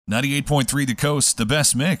98.3 The Coast, the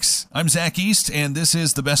best mix. I'm Zach East, and this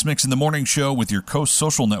is the Best Mix in the Morning Show with your Coast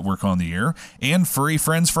Social Network on the air and Furry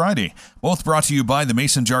Friends Friday. Both brought to you by the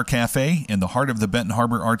Mason Jar Cafe in the heart of the Benton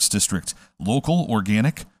Harbor Arts District. Local,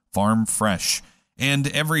 organic, farm fresh. And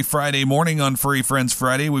every Friday morning on Furry Friends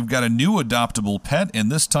Friday, we've got a new adoptable pet,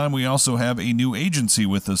 and this time we also have a new agency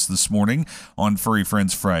with us this morning on Furry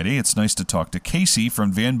Friends Friday. It's nice to talk to Casey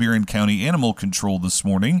from Van Buren County Animal Control this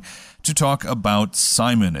morning to talk about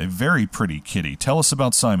Simon, a very pretty kitty. Tell us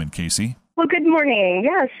about Simon, Casey. Well, good morning.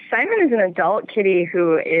 Yes, Simon is an adult kitty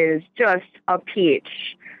who is just a peach.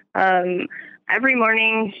 Every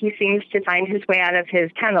morning, he seems to find his way out of his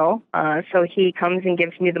kennel, so he comes and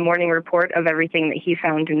gives me the morning report of everything that he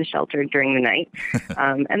found in the shelter during the night.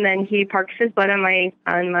 And then he parks his butt on my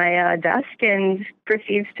desk and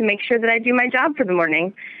proceeds to make sure that I do my job for the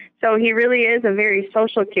morning. So he really is a very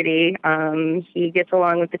social kitty. He gets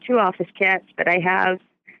along with the two office cats that I have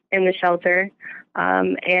in the shelter.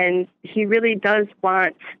 And he really does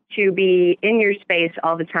want to be in your space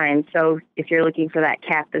all the time. So if you're looking for that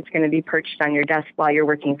cat that's going to be perched on your desk while you're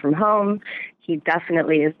working from home, he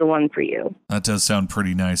definitely is the one for you. That does sound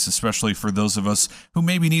pretty nice, especially for those of us who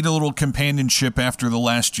maybe need a little companionship after the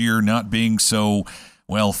last year not being so,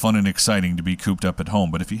 well, fun and exciting to be cooped up at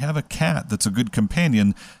home. But if you have a cat that's a good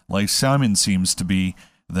companion, like Simon seems to be,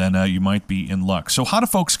 then you might be in luck. So how do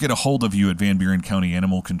folks get a hold of you at Van Buren County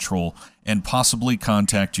Animal Control and possibly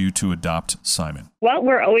contact you to adopt Simon? Well,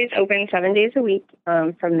 we're always open 7 days a week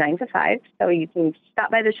from 9 to 5, so you can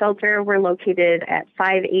stop by the shelter. We're located at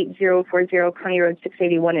 58040 County Road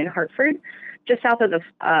 681 in Hartford, just south of the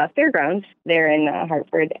fairgrounds there in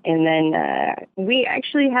Hartford. And then we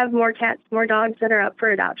actually have more cats, more dogs that are up for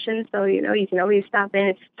adoption, so, you can always stop in.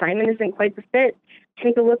 If Simon isn't quite the fit,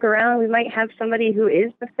 take a look around. We might have somebody who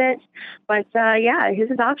is the fit. But, his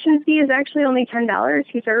adoption fee is actually only $10.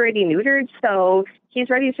 He's already neutered, so he's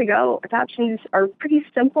ready to go. Adoptions are pretty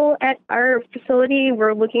simple at our facility.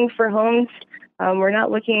 We're looking for homes. We're not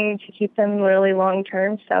looking to keep them really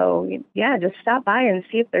long-term. So, just stop by and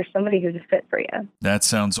see if there's somebody who's a fit for you. That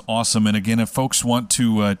sounds awesome. And again, if folks want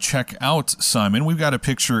to check out Simon, we've got a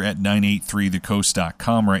picture at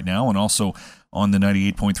 983thecoast.com right now, and also on the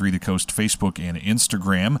 98.3 The Coast Facebook and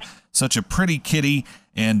Instagram. Such a pretty kitty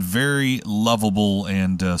and very lovable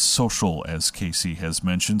and social, as Casey has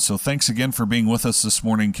mentioned. So thanks again for being with us this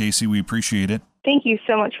morning, Casey. We appreciate it. Thank you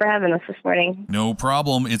so much for having us this morning. No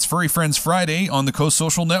problem. It's Furry Friends Friday on the Coast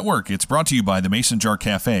Social Network. It's brought to you by the Mason Jar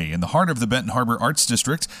Cafe in the heart of the Benton Harbor Arts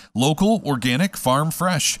District. Local, organic, farm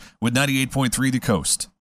fresh with 98.3 The Coast.